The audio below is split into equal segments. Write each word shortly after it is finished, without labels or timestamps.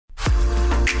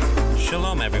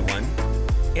Shalom, everyone.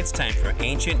 It's time for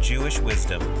ancient Jewish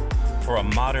wisdom for a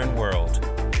modern world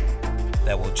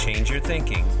that will change your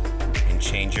thinking and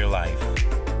change your life.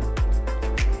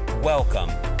 Welcome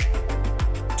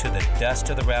to the Dust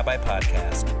to the Rabbi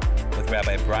podcast with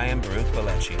Rabbi Brian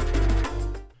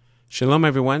Shalom,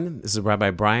 everyone. This is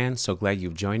Rabbi Brian. So glad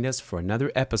you've joined us for another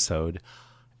episode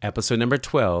number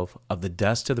 12 of the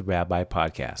Dust to the Rabbi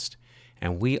podcast.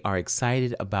 And we are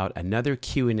excited about another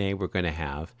Q&A we're going to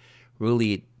have.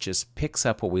 Really, it just picks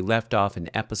up where we left off in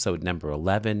episode number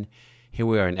 11. Here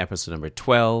we are in episode number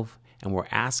 12, and we're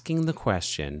asking the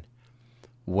question,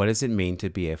 what does it mean to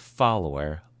be a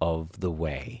follower of the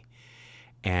way?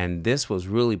 And this was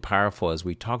really powerful as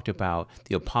we talked about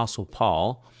the Apostle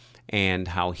Paul and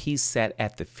how he sat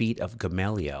at the feet of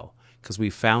Gamaliel, because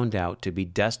we found out to be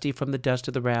dusty from the dust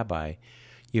of the rabbi,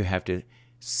 you have to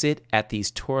sit at these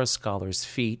Torah scholars'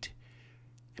 feet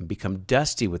and become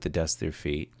dusty with the dust of their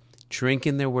feet, drink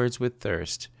in their words with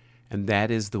thirst, and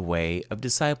that is the way of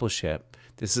discipleship.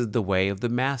 This is the way of the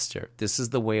Master. This is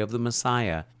the way of the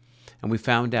Messiah. And we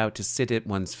found out to sit at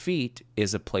one's feet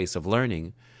is a place of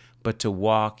learning, but to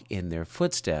walk in their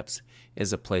footsteps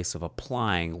is a place of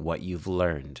applying what you've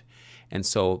learned. And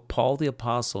so Paul the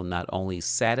Apostle not only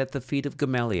sat at the feet of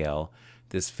Gamaliel,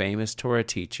 this famous Torah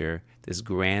teacher, this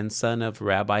grandson of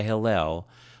Rabbi Hillel,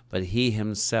 but he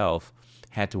himself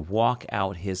had to walk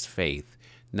out his faith,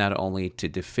 not only to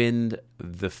defend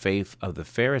the faith of the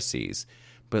Pharisees,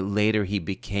 but later he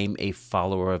became a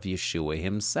follower of Yeshua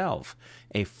himself,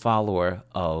 a follower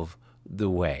of the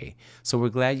way. So we're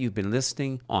glad you've been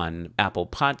listening on Apple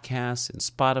Podcasts and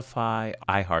Spotify,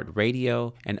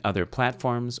 iHeartRadio, and other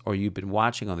platforms, or you've been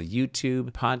watching on the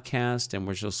YouTube podcast, and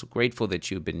we're just grateful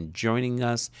that you've been joining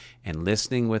us and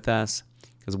listening with us,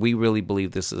 because we really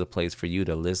believe this is a place for you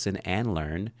to listen and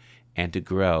learn and to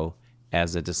grow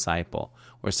as a disciple.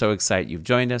 We're so excited you've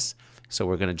joined us, so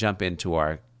we're going to jump into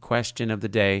our question of the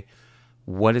day.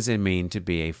 What does it mean to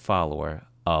be a follower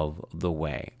of the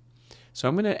way? So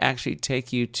I'm going to actually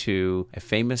take you to a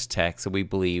famous text that we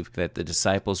believe that the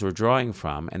disciples were drawing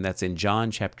from, and that's in John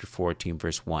chapter 14,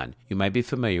 verse 1. You might be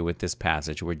familiar with this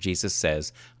passage where Jesus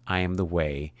says, I am the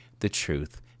way, the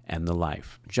truth, and the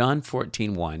life. John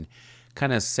 14:1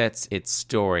 kind of sets its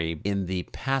story in the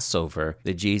Passover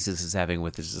that Jesus is having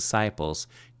with his disciples.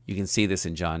 You can see this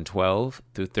in John 12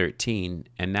 through 13,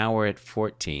 and now we're at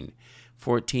 14.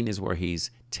 14 is where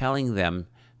he's telling them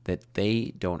that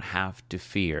they don't have to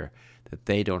fear, that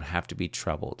they don't have to be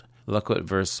troubled. Look what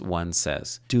verse 1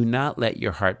 says. Do not let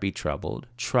your heart be troubled.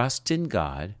 Trust in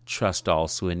God. Trust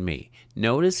also in me.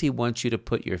 Notice he wants you to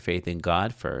put your faith in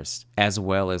God first, as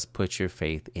well as put your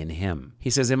faith in him. He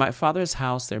says, in my Father's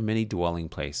house there are many dwelling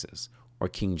places, or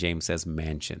King James says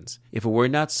mansions. If it were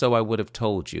not so, I would have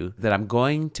told you that I'm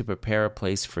going to prepare a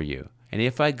place for you. And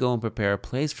if I go and prepare a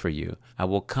place for you, I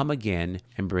will come again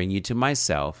and bring you to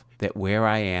myself, that where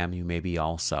I am, you may be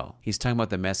also. He's talking about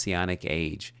the Messianic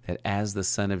age, that as the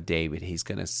Son of David, he's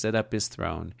going to set up his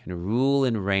throne and rule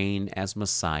and reign as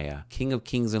Messiah, King of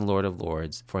kings and Lord of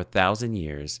lords, for 1,000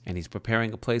 years, and he's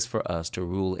preparing a place for us to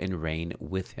rule and reign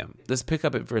with him. Let's pick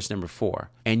up at verse number 4.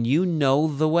 And you know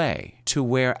the way to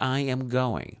where I am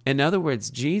going. In other words,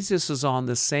 Jesus is on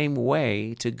the same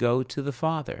way to go to the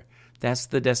Father. That's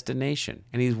the destination.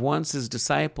 And he wants his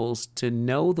disciples to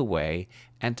know the way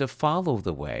and to follow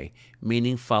the way,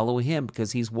 meaning follow him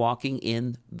because he's walking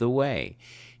in the way.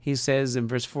 He says in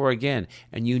verse 4 again,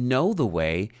 and you know the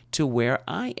way to where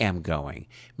I am going,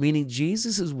 meaning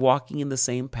Jesus is walking in the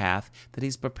same path that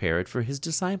he's prepared for his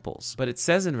disciples. But it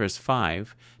says in verse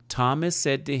 5, Thomas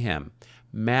said to him,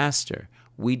 Master,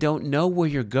 we don't know where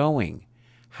you're going.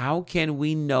 How can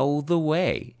we know the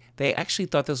way? They actually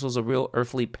thought this was a real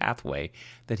earthly pathway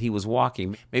that he was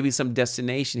walking, maybe some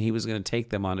destination he was going to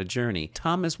take them on a journey.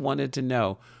 Thomas wanted to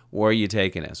know, where are you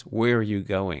taking us? Where are you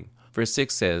going? Verse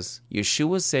 6 says,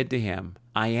 Yeshua said to him,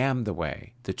 I am the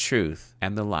way, the truth,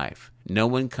 and the life. No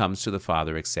one comes to the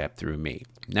Father except through me.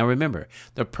 Now remember,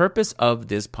 the purpose of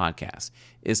this podcast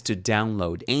is to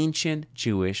download ancient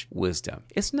Jewish wisdom.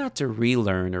 It's not to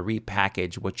relearn or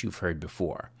repackage what you've heard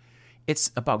before.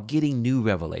 It's about getting new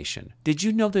revelation. Did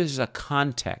you know there's a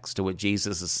context to what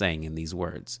Jesus is saying in these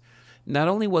words? Not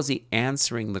only was he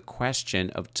answering the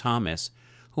question of Thomas,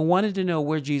 who wanted to know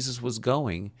where Jesus was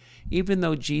going, even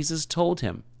though Jesus told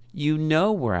him, you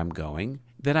know where I'm going,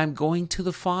 that I'm going to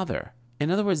the Father. In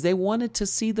other words, they wanted to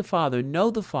see the Father, know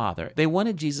the Father. They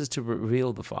wanted Jesus to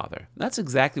reveal the Father. That's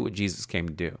exactly what Jesus came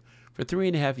to do. For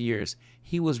 3.5 years,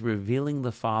 he was revealing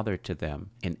the Father to them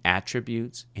in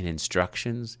attributes, in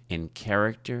instructions, in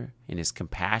character, in his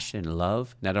compassion and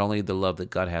love. Not only the love that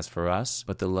God has for us,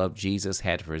 but the love Jesus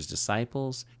had for his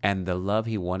disciples and the love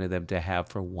he wanted them to have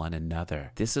for one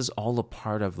another. This is all a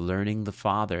part of learning the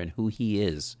Father and who he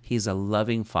is. He's a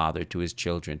loving Father to his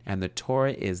children, and the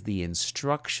Torah is the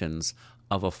instructions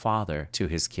of a father to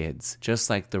his kids, just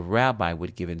like the rabbi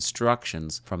would give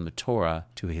instructions from the Torah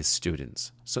to his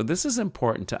students. So this is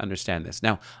important to understand this.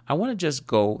 Now, I want to just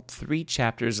go 3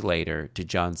 chapters later to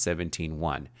John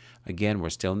 17:1. Again, we're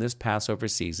still in this Passover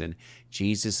season.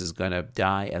 Jesus is going to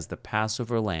die as the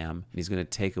Passover lamb, and he's going to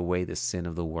take away the sin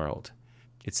of the world.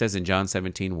 It says in John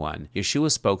 17:1,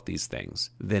 Yeshua spoke these things.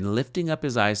 Then lifting up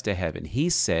his eyes to heaven, he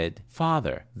said,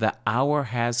 Father, the hour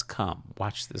has come.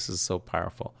 Watch, this is so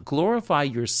powerful. Glorify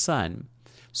your Son,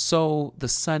 so the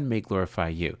Son may glorify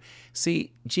you.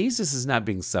 See, Jesus is not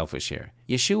being selfish here.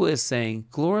 Yeshua is saying,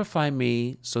 glorify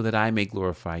me so that I may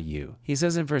glorify you. He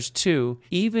says in verse 2,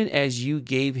 even as you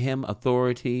gave him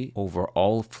authority over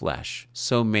all flesh,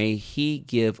 so may he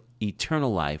give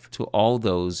eternal life to all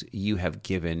those you have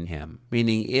given him.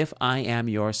 Meaning, if I am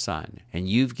your son and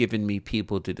you've given me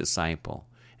people to disciple,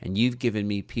 and you've given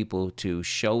me people to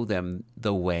show them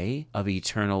the way of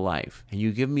eternal life, and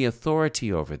you give me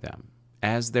authority over them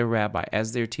as their rabbi,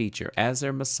 as their teacher, as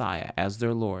their Messiah, as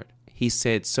their Lord. He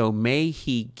said, so may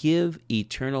he give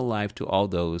eternal life to all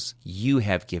those you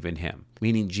have given him.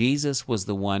 Meaning Jesus was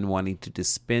the one wanting to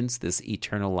dispense this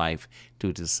eternal life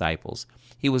to disciples.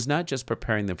 He was not just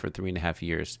preparing them for 3.5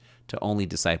 years to only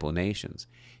disciple nations.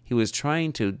 He was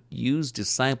trying to use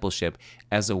discipleship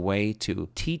as a way to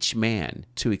teach man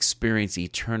to experience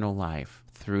eternal life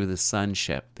through the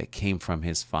sonship that came from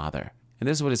his Father. And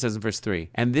this is what it says in verse 3.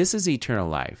 And this is eternal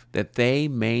life, that they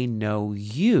may know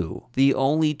you, the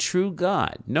only true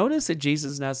God. Notice that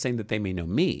Jesus is not saying that they may know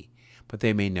me, but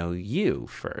they may know you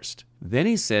first. Then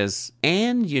he says,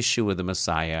 and Yeshua the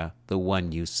Messiah, the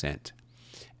one you sent.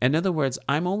 In other words,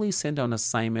 I'm only sent on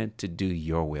assignment to do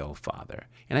your will, Father.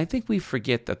 And I think we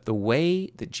forget that the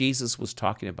way that Jesus was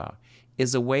talking about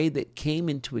is a way that came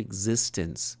into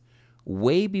existence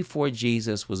way before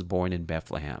Jesus was born in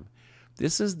Bethlehem.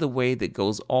 This is the way that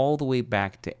goes all the way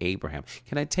back to Abraham.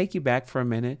 Can I take you back for a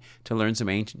minute to learn some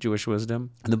ancient Jewish wisdom?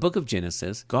 In the book of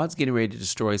Genesis, God's getting ready to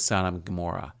destroy Sodom and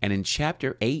Gomorrah. And in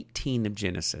chapter 18 of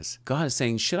Genesis, God is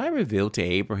saying, should I reveal to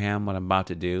Abraham what I'm about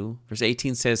to do? Verse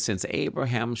 18 says, since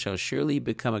Abraham shall surely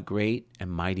become a great and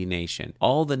mighty nation,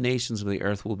 all the nations of the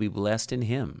earth will be blessed in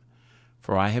him.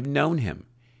 For I have known him,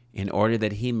 in order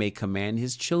that he may command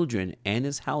his children and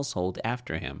his household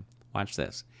after him. Watch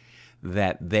this.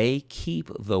 That they keep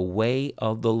the way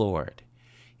of the Lord.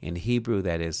 In Hebrew,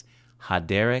 that is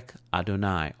Haderech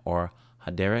Adonai, or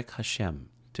Haderech Hashem,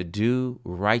 to do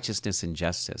righteousness and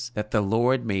justice, that the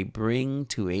Lord may bring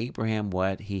to Abraham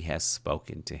what he has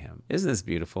spoken to him. Isn't this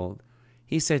beautiful?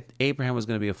 He said Abraham was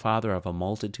going to be a father of a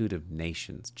multitude of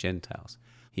nations, Gentiles.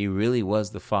 He really was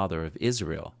the father of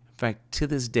Israel. In fact, to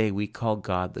this day, we call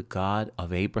God the God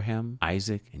of Abraham,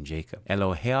 Isaac, and Jacob.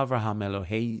 Elohei Avraham,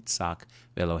 Elohei Yitzhak,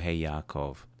 Elohei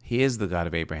Yaakov. He is the God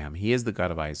of Abraham. He is the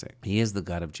God of Isaac. He is the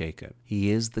God of Jacob.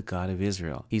 He is the God of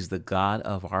Israel. He's the God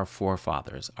of our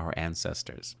forefathers, our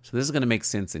ancestors. So this is going to make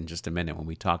sense in just a minute when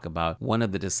we talk about one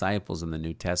of the disciples in the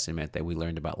New Testament that we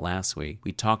learned about last week.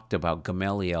 We talked about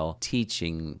Gamaliel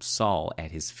teaching Saul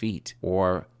at his feet,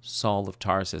 or Saul of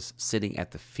Tarsus sitting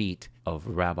at the feet of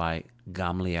Rabbi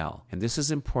Gamaliel. And this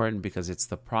is important because it's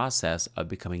the process of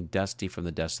becoming dusty from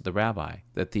the dust of the rabbi.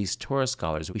 That these Torah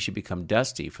scholars, we should become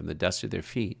dusty from the dust of their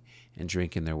feet and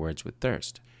drink in their words with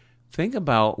thirst. Think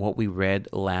about what we read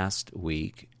last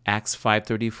week, Acts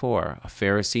 5:34. A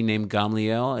Pharisee named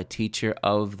Gamaliel, a teacher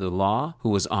of the law, who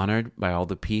was honored by all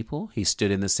the people. He stood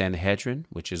in the Sanhedrin,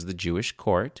 which is the Jewish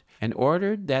court, and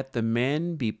ordered that the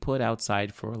men be put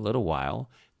outside for a little while,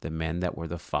 the men that were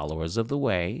the followers of the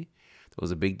way. There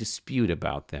was a big dispute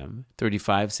about them.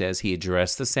 35 says he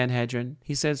addressed the Sanhedrin.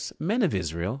 He says, men of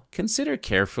Israel, consider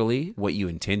carefully what you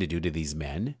intend to do to these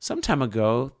men. Some time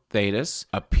ago, Theudas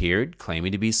appeared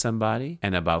claiming to be somebody,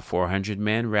 and about 400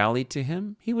 men rallied to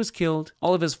him. He was killed.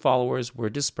 All of his followers were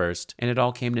dispersed, and it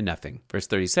all came to nothing. Verse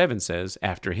 37 says,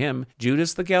 after him,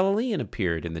 Judas the Galilean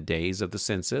appeared in the days of the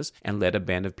census and led a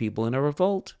band of people in a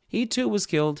revolt. He too was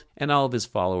killed, and all of his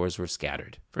followers were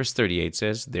scattered. Verse 38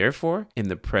 says, therefore, in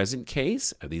the present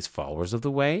case of these followers of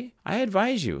the way, I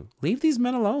advise you, leave these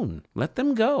men alone. Let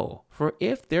them go. For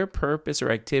if their purpose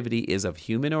or activity is of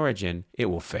human origin, it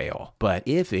will fail. But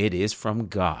if it is from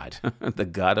God, the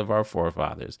God of our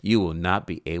forefathers, you will not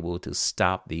be able to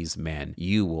stop these men.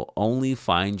 You will only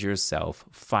find yourself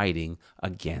fighting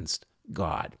against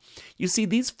God. You see,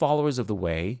 these followers of the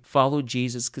way follow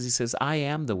Jesus because he says, I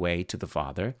am the way to the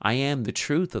Father. I am the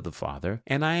truth of the Father,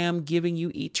 and I am giving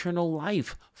you eternal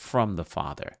life from the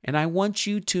Father. And I want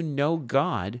you to know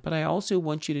God, but I also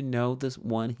want you to know the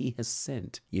one he has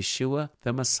sent. Yeshua,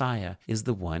 the Messiah, is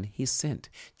the one he sent.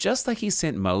 Just like he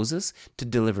sent Moses to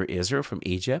deliver Israel from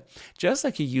Egypt, just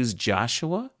like he used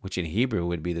Joshua, which in Hebrew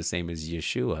would be the same as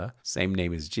Yeshua, same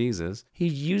name as Jesus. He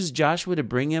used Joshua to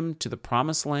bring him to the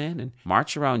promised land and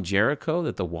march around Jericho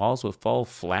that the walls would fall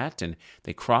flat and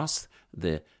they crossed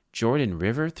the Jordan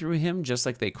River through him, just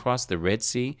like they crossed the Red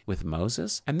Sea with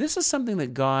Moses. And this is something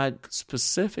that God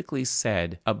specifically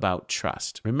said about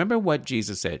trust. Remember what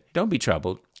Jesus said, don't be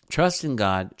troubled. Trust in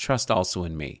God, trust also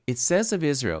in me. It says of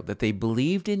Israel that they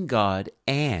believed in God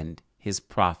and his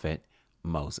prophet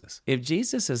Moses. If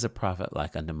Jesus is a prophet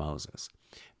like unto Moses,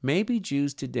 maybe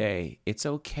Jews today, it's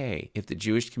okay if the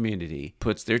Jewish community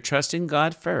puts their trust in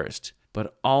God first,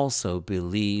 but also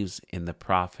believes in the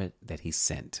prophet that he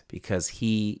sent, because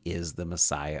he is the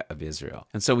Messiah of Israel.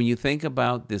 And so when you think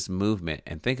about this movement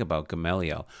and think about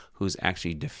Gamaliel, who's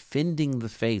actually defending the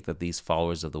faith of these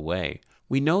followers of the way,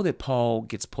 we know that Paul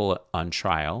gets put on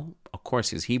trial. Of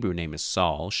course, his Hebrew name is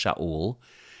Saul, Shaul.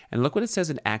 And look what it says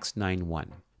in Acts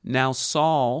 9:1. Now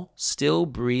Saul, still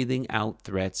breathing out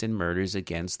threats and murders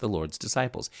against the Lord's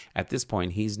disciples. At this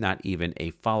point, he's not even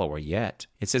a follower yet.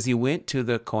 It says he went to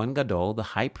the Kohen Gadol, the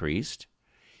high priest.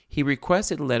 He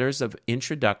requested letters of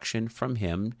introduction from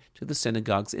him to the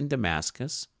synagogues in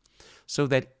Damascus, so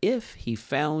that if he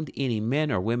found any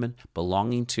men or women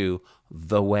belonging to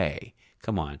the way,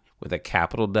 come on, with a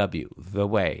capital W, the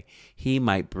way, he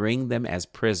might bring them as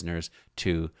prisoners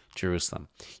to Jerusalem.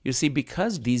 You see,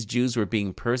 because these Jews were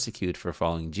being persecuted for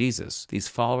following Jesus, these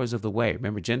followers of the way,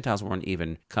 remember, Gentiles weren't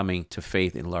even coming to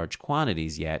faith in large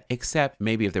quantities yet, except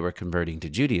maybe if they were converting to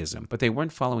Judaism, but they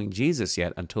weren't following Jesus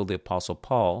yet until the Apostle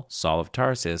Paul, Saul of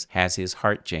Tarsus, has his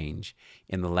heart change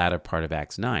in the latter part of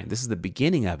Acts 9. This is the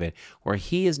beginning of it, where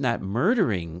he is not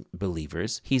murdering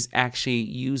believers. He's actually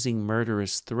using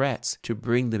murderous threats to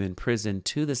bring them in prison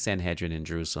to the Sanhedrin in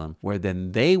Jerusalem, where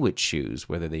then they would choose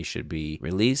whether they should be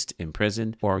released,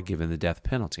 imprisoned, or given the death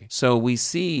penalty. So we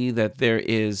see that there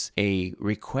is a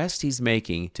request he's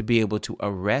making to be able to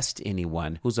arrest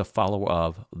anyone who's a follower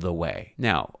of the way.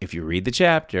 Now, if you read the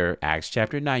chapter, Acts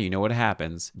chapter 9, you know what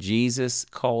happens. Jesus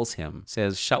calls him,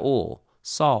 says, Shaul,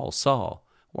 Saul, Saul,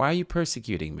 why are you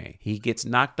persecuting me? He gets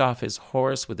knocked off his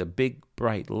horse with a big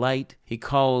bright light. He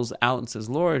calls out and says,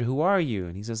 Lord, who are you?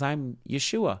 And he says, I'm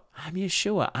Yeshua. I'm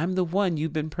Yeshua. I'm the one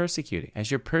you've been persecuting.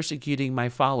 As you're persecuting my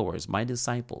followers, my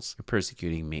disciples, you're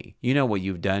persecuting me. You know what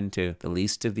you've done to the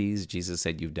least of these, Jesus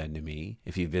said you've done to me.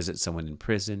 If you visit someone in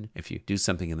prison, if you do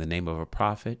something in the name of a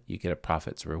prophet, you get a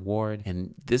prophet's reward.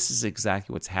 And this is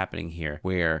exactly what's happening here,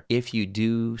 where if you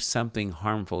do something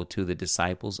harmful to the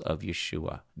disciples of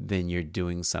Yeshua, then you're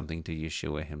doing something to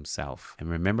Yeshua himself. And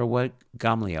remember what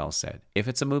Gamaliel said. If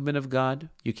it's a movement of God,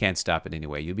 you can't stop it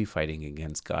anyway. You'll be fighting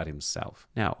against God himself.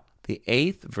 Now, the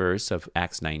 8th verse of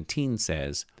Acts 19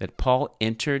 says that Paul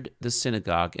entered the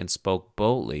synagogue and spoke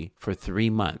boldly for 3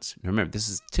 months. Remember, this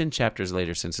is 10 chapters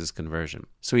later since his conversion.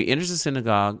 So he enters the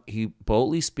synagogue. He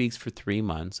boldly speaks for 3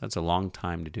 months. That's a long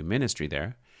time to do ministry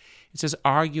there. It says,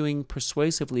 arguing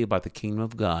persuasively about the kingdom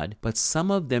of God, but some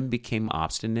of them became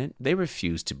obstinate. They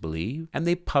refused to believe, and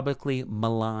they publicly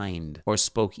maligned or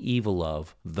spoke evil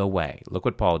of the way. Look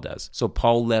what Paul does. So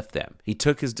Paul left them. He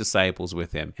took his disciples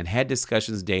with him and had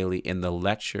discussions daily in the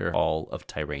lecture hall of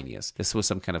Tyrannus. This was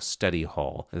some kind of study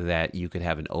hall that you could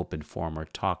have an open forum or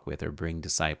talk with or bring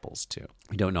disciples to.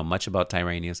 We don't know much about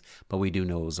Tyrannus, but we do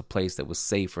know it was a place that was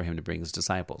safe for him to bring his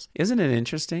disciples. Isn't it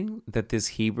interesting that this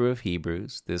Hebrew of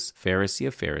Hebrews, this Pharisee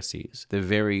of Pharisees, the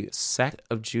very sect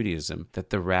of Judaism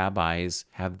that the rabbis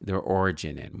have their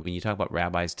origin in. When you talk about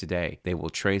rabbis today, they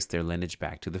will trace their lineage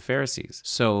back to the Pharisees.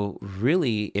 So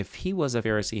really, if he was a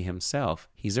Pharisee himself,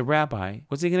 he's a rabbi.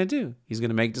 What's he going to do? He's going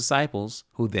to make disciples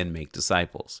who then make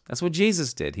disciples. That's what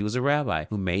Jesus did. He was a rabbi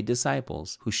who made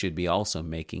disciples who should be also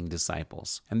making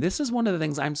disciples. And this is one of the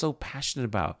things I'm so passionate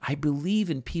about. I believe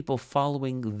in people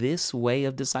following this way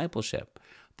of discipleship.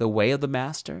 The way of the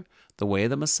master, the way of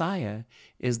the Messiah,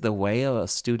 is the way of a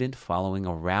student following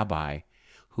a rabbi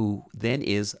who then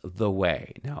is the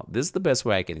way. Now, this is the best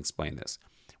way I can explain this.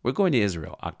 We're going to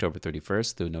Israel, October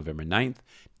 31st through November 9th,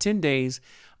 10 days.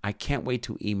 I can't wait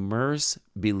to immerse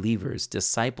believers,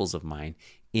 disciples of mine,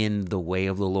 in the way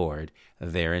of the Lord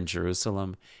there in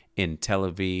Jerusalem, in Tel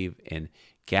Aviv, in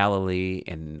Galilee,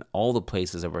 and all the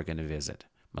places that we're going to visit.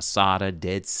 Masada,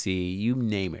 Dead Sea, you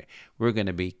name it. We're going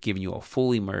to be giving you a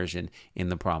full immersion in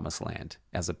the Promised Land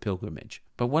as a pilgrimage.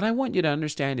 But what I want you to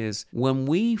understand is when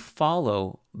we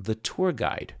follow the tour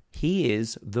guide, he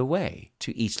is the way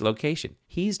to each location.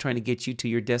 He's trying to get you to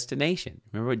your destination.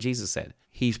 Remember what Jesus said?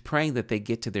 He's praying that they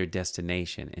get to their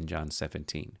destination in John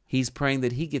 17. He's praying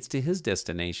that he gets to his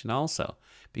destination also,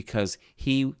 because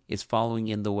he is following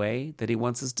in the way that he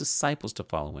wants his disciples to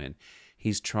follow in.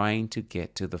 He's trying to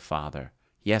get to the Father.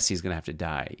 Yes, he's going to have to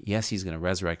die. Yes, he's going to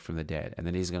resurrect from the dead. And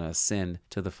then he's going to ascend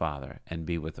to the Father and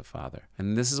be with the Father.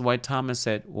 And this is why Thomas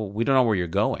said, well, we don't know where you're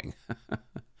going.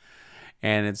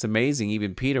 And it's amazing.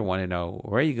 Even Peter wanted to know,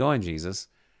 where are you going, Jesus?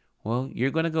 Well, you're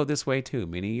going to go this way too,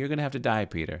 meaning you're going to have to die,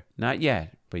 Peter. Not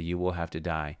yet, but you will have to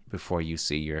die before you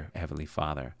see your heavenly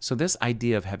Father. So this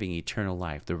idea of having eternal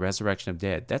life, the resurrection of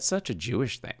dead, that's such a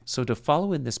Jewish thing. So to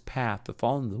follow in this path, to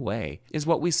follow in the way, is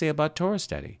what we say about Torah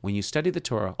study. When you study the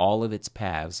Torah, all of its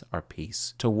paths are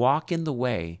peace. To walk in the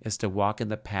way is to walk in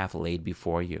the path laid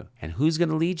before you. And who's going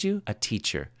to lead you? A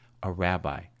teacher, a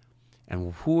rabbi.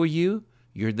 And who are you?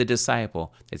 You're the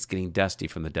disciple that's getting dusty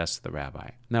from the dust of the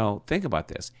rabbi. Now, think about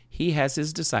this. He has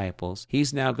his disciples.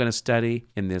 He's now going to study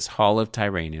in this hall of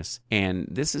Tyrannus. And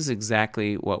this is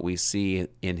exactly what we see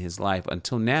in his life.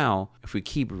 Until now, if we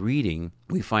keep reading,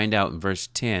 we find out in verse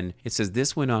 10, it says,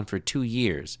 this went on for 2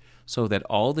 years, so that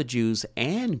all the Jews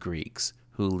and Greeks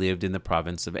who lived in the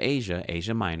province of Asia,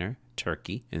 Asia Minor,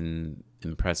 Turkey, in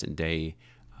present-day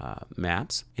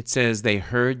maps, it says they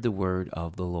heard the word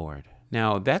of the Lord.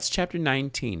 Now, that's chapter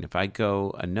 19. If I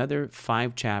go another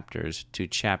 5 chapters to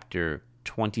chapter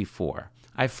 24,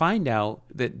 I find out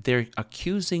that they're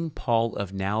accusing Paul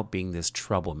of now being this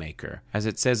troublemaker. As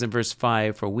it says in verse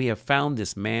 5, for we have found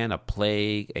this man a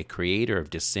plague, a creator of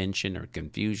dissension or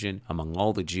confusion among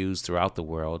all the Jews throughout the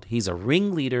world. He's a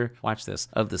ringleader, watch this,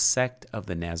 of the sect of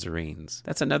the Nazarenes.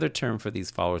 That's another term for these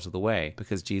followers of the way,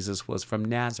 because Jesus was from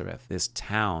Nazareth, this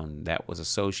town that was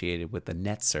associated with the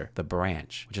Netzer, the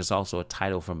branch, which is also a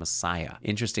title for Messiah.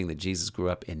 Interesting that Jesus grew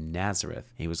up in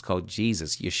Nazareth. He was called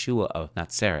Jesus, Yeshua of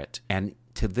Nazareth. And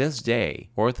to this day,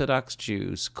 Orthodox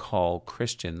Jews call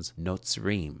Christians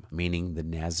Notzarim, meaning the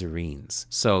Nazarenes.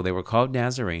 So they were called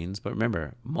Nazarenes, but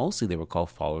remember, mostly they were called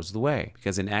followers of the way.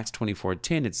 Because in Acts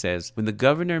 24:10, it says, when the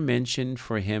governor mentioned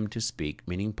for him to speak,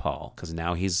 meaning Paul, because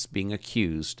now he's being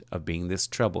accused of being this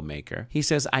troublemaker, he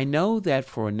says, I know that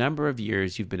for a number of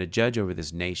years you've been a judge over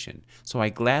this nation, so I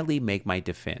gladly make my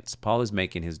defense. Paul is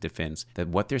making his defense that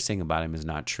what they're saying about him is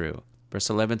not true. Verse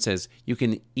 11 says, you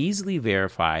can easily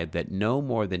verify that no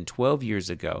more than 12 years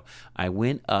ago, I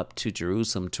went up to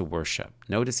Jerusalem to worship.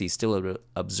 Notice he's still an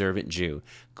observant Jew,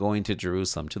 going to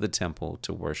Jerusalem, to the temple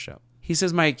to worship. He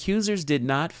says, my accusers did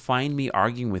not find me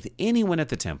arguing with anyone at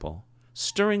the temple,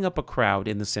 stirring up a crowd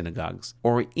in the synagogues,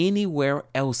 or anywhere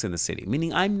else in the city,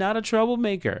 meaning I'm not a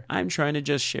troublemaker. I'm trying to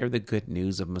just share the good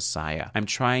news of Messiah. I'm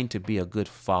trying to be a good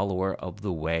follower of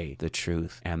the way, the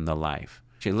truth, and the life.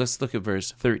 Okay, let's look at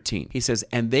verse 13. He says,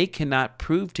 and they cannot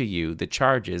prove to you the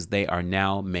charges they are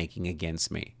now making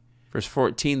against me. Verse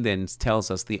 14 then tells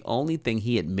us the only thing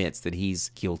he admits that he's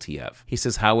guilty of. He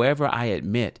says, however, I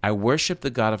admit I worship the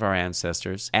God of our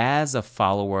ancestors as a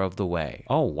follower of the way.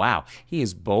 Oh, wow. He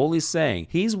is boldly saying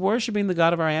he's worshiping the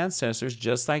God of our ancestors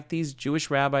just like these Jewish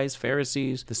rabbis,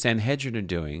 Pharisees, the Sanhedrin are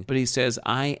doing. But he says,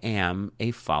 I am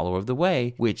a follower of the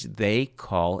way, which they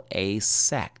call a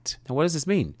sect. Now, what does this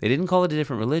mean? They didn't call it a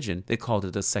different religion. They called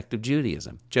it a sect of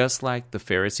Judaism. Just like the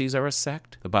Pharisees are a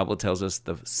sect, the Bible tells us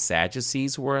the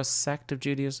Sadducees were a sect of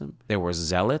Judaism. There were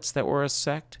zealots that were a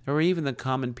sect. There were even the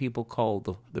common people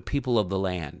called the people of the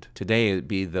land. Today it would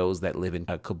be those that live in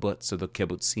a kibbutz or the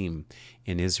kibbutzim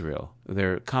in Israel.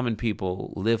 Their common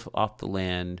people live off the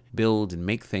land, build and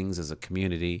make things as a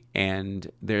community,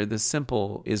 and they're the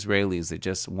simple Israelis that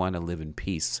just want to live in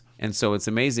peace. And so it's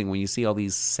amazing when you see all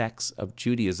these sects of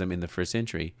Judaism in the first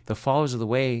century. The followers of the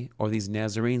way, or these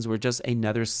Nazarenes, were just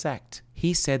another sect.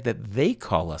 He said that they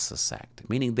call us a sect,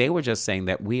 meaning they were just saying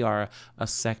that we are a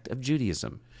sect of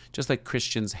Judaism. Just like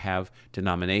Christians have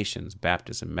denominations,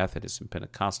 Baptists and Methodists and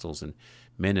Pentecostals and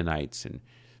Mennonites and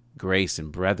Grace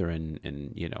and Brethren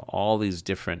and, all these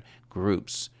different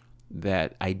groups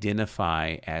that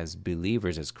identify as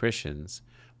believers, as Christians,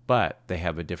 but they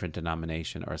have a different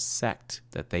denomination or sect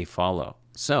that they follow.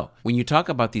 So when you talk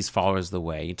about these followers of the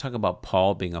way, you talk about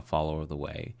Paul being a follower of the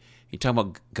way, you talk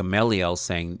about Gamaliel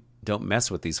saying, don't mess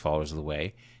with these followers of the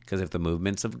way, because if the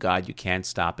movement's of God, you can't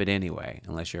stop it anyway,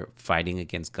 unless you're fighting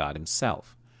against God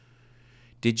himself.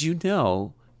 Did you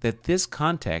know that this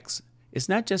context is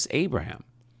not just Abraham,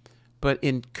 but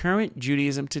in current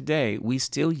Judaism today, we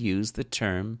still use the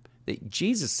term that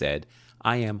Jesus said,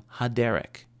 I am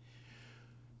Haderek.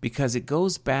 Because it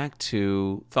goes back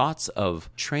to thoughts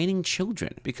of training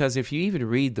children. Because if you even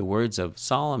read the words of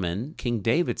Solomon, King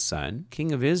David's son,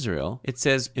 king of Israel, it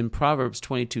says in Proverbs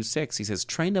 22:6, he says,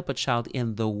 train up a child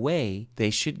in the way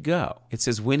they should go. It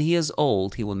says, when he is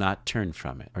old, he will not turn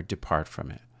from it or depart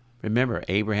from it. Remember,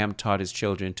 Abraham taught his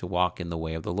children to walk in the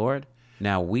way of the Lord.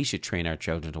 Now we should train our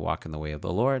children to walk in the way of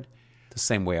the Lord. The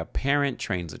same way a parent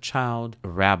trains a child, a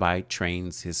rabbi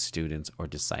trains his students or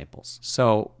disciples.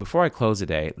 So before I close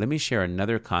today, let me share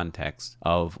another context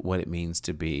of what it means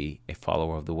to be a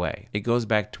follower of the way. It goes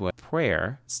back to a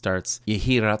prayer. It starts,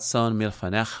 Yehi ratzon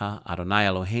milfanecha Adonai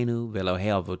Eloheinu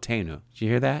ve'Elohei avotenu. Did you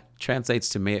hear that? Translates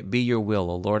to, may it be your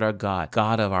will, O Lord our God,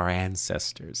 God of our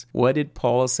ancestors. What did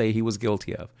Paul say he was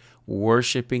guilty of?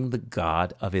 Worshipping the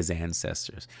God of his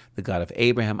ancestors, the God of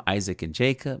Abraham, Isaac, and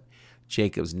Jacob.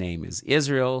 Jacob's name is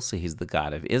Israel, so he's the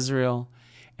God of Israel.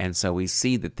 And so we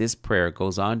see that this prayer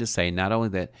goes on to say not only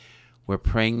that we're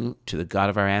praying to the God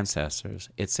of our ancestors,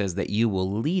 it says that you will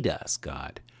lead us,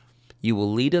 God. You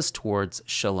will lead us towards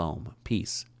shalom,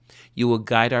 peace. You will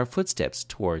guide our footsteps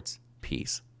towards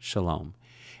peace, shalom.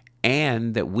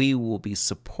 And that we will be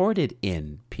supported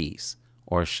in peace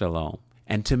or shalom.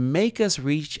 And to make us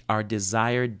reach our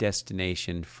desired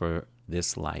destination for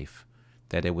this life,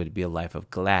 that it would be a life of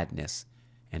gladness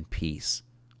and peace,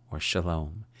 or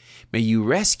shalom. May you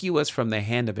rescue us from the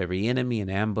hand of every enemy and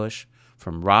ambush,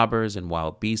 from robbers and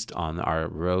wild beasts on our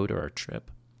road or our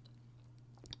trip,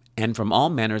 and from all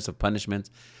manners of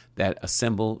punishments that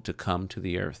assemble to come to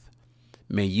the earth.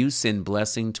 May you send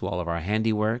blessing to all of our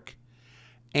handiwork,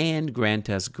 and grant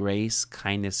us grace,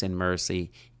 kindness, and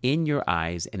mercy in your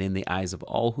eyes and in the eyes of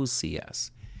all who see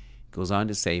us. It goes on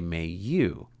to say, may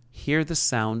you hear the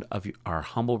sound of our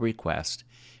humble request,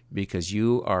 because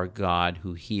you are God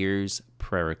who hears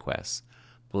prayer requests.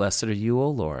 Blessed are you, O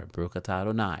Lord, Baruch atah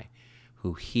Adonai,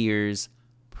 who hears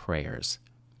prayers.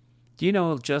 Do you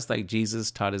know, just like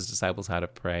Jesus taught his disciples how to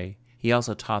pray, he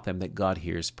also taught them that God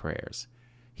hears prayers.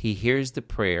 He hears the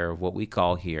prayer of what we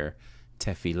call here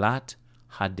Tefillat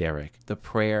Haderek, the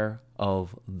prayer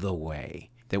of the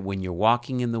way. That when you're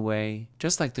walking in the way,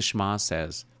 just like the Shema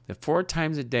says, that 4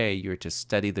 times a day you're to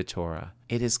study the Torah.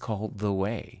 It is called the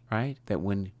way, right? That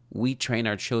when we train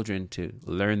our children to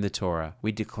learn the Torah,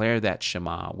 we declare that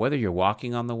Shema, whether you're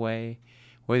walking on the way,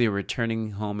 whether you're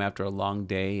returning home after a long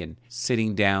day and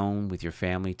sitting down with your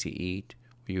family to eat,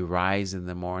 or you rise in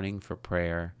the morning for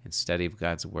prayer and study of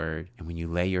God's word, and when you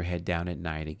lay your head down at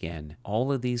night again,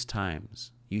 all of these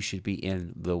times, you should be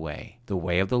in the way. The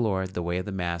way of the Lord, the way of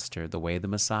the Master, the way of the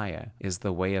Messiah is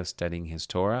the way of studying his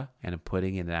Torah and of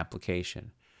putting it in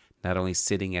application. Not only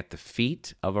sitting at the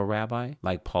feet of a rabbi,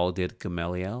 like Paul did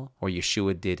Gamaliel, or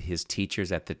Yeshua did his teachers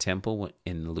at the temple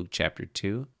in Luke chapter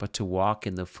 2, but to walk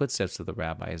in the footsteps of the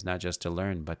rabbi is not just to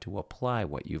learn, but to apply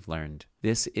what you've learned.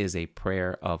 This is a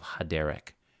prayer of Haderek.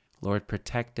 Lord,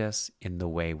 protect us in the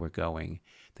way we're going,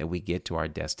 that we get to our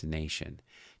destination.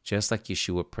 Just like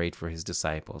Yeshua prayed for his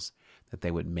disciples, that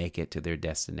they would make it to their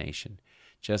destination.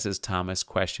 Just as Thomas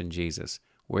questioned Jesus,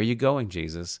 where are you going,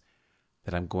 Jesus?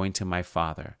 That I'm going to my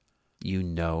Father. You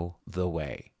know the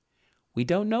way. We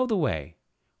don't know the way.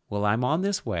 Well, I'm on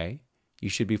this way. You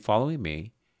should be following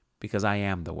me because I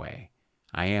am the way.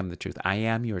 I am the truth. I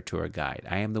am your tour guide.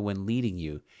 I am the one leading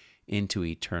you into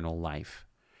eternal life.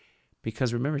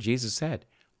 Because remember, Jesus said,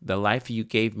 the life you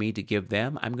gave me to give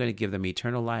them, I'm going to give them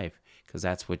eternal life. Because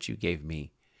that's what you gave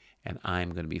me, and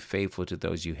I'm going to be faithful to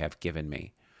those you have given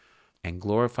me. And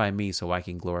glorify me so I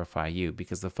can glorify you,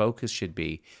 because the focus should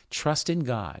be trust in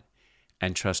God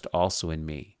and trust also in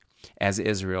me. As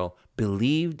Israel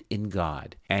believed in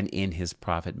God and in his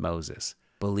prophet Moses,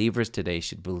 believers today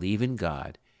should believe in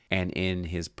God and in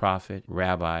his prophet,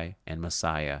 rabbi, and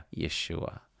Messiah,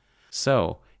 Yeshua.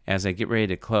 So, as I get ready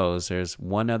to close, there's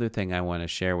one other thing I want to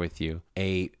share with you.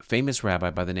 A famous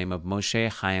rabbi by the name of Moshe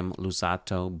Chaim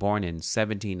Luzzatto, born in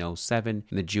 1707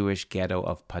 in the Jewish ghetto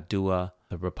of Padua,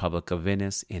 the Republic of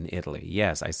Venice in Italy.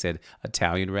 Yes, I said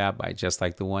Italian rabbi, just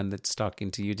like the one that's talking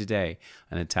to you today,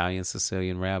 an Italian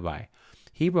Sicilian rabbi.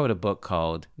 He wrote a book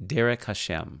called Derek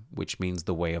Hashem, which means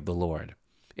the way of the Lord.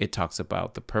 It talks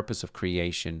about the purpose of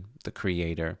creation, the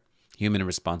creator, human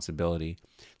responsibility,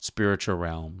 spiritual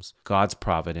realms, God's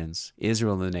providence,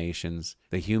 Israel and the nations,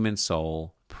 the human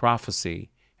soul, prophecy,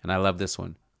 and I love this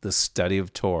one, the study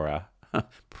of Torah,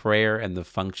 prayer and the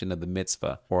function of the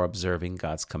mitzvah, or observing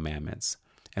God's commandments.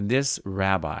 And this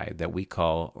rabbi that we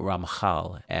call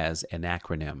Ramchal as an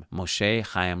acronym, Moshe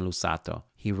Chaim Luzzatto,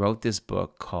 he wrote this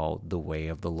book called The Way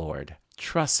of the Lord.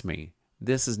 Trust me,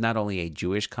 this is not only a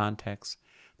Jewish context,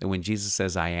 That when Jesus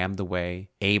says, I am the way,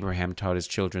 Abraham taught his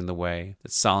children the way,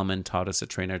 that Solomon taught us to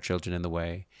train our children in the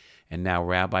way, and now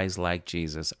rabbis like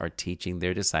Jesus are teaching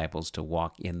their disciples to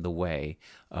walk in the way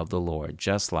of the Lord,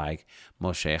 just like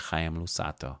Moshe Chaim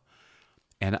Luzzatto.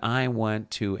 And I want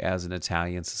to, as an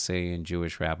Italian, Sicilian,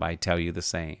 Jewish rabbi, tell you the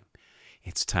same.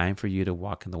 It's time for you to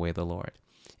walk in the way of the Lord.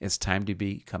 It's time to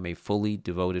become a fully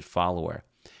devoted follower,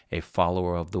 a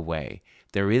follower of the way.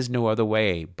 There is no other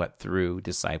way but through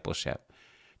discipleship.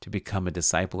 To become a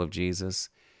disciple of Jesus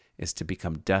is to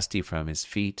become dusty from his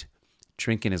feet,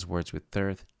 drink in his words with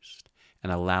thirst,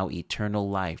 and allow eternal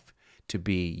life to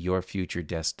be your future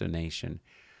destination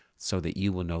so that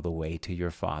you will know the way to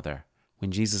your Father.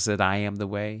 When Jesus said, I am the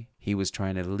way, he was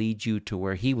trying to lead you to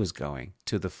where he was going,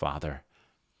 to the Father.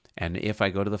 And if I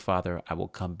go to the Father, I will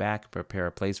come back and prepare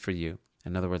a place for you.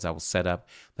 In other words, I will set up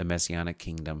the Messianic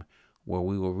kingdom where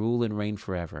we will rule and reign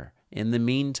forever. In the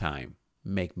meantime,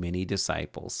 make many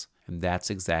disciples. And that's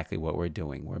exactly what we're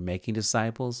doing. We're making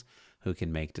disciples who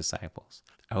can make disciples.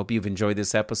 I hope you've enjoyed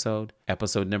this episode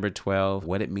number 12,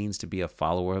 what it means to be a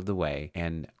follower of the way.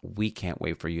 And we can't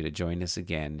wait for you to join us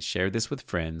again. Share this with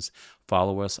friends.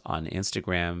 Follow us on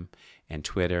Instagram and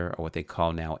Twitter, or what they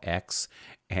call now X.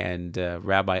 And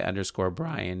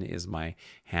Rabbi_Brian is my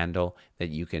handle that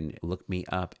you can look me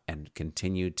up and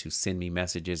continue to send me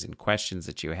messages and questions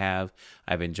that you have.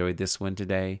 I've enjoyed this one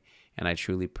today, and I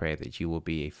truly pray that you will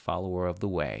be a follower of the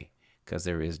way, because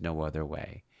there is no other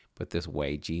way but this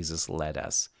way Jesus led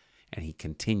us, and he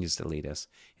continues to lead us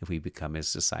if we become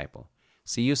his disciple.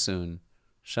 See you soon.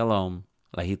 Shalom.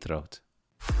 Lahitrot.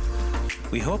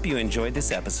 We hope you enjoyed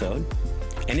this episode,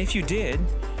 and if you did,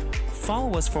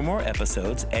 follow us for more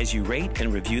episodes as you rate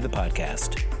and review the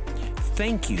podcast.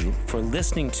 Thank you for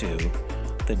listening to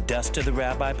the Dust of the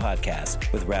Rabbi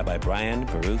podcast with Rabbi Brian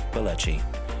Baruch Balechi.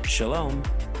 Shalom.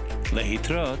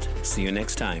 Lehitrot. See you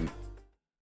next time.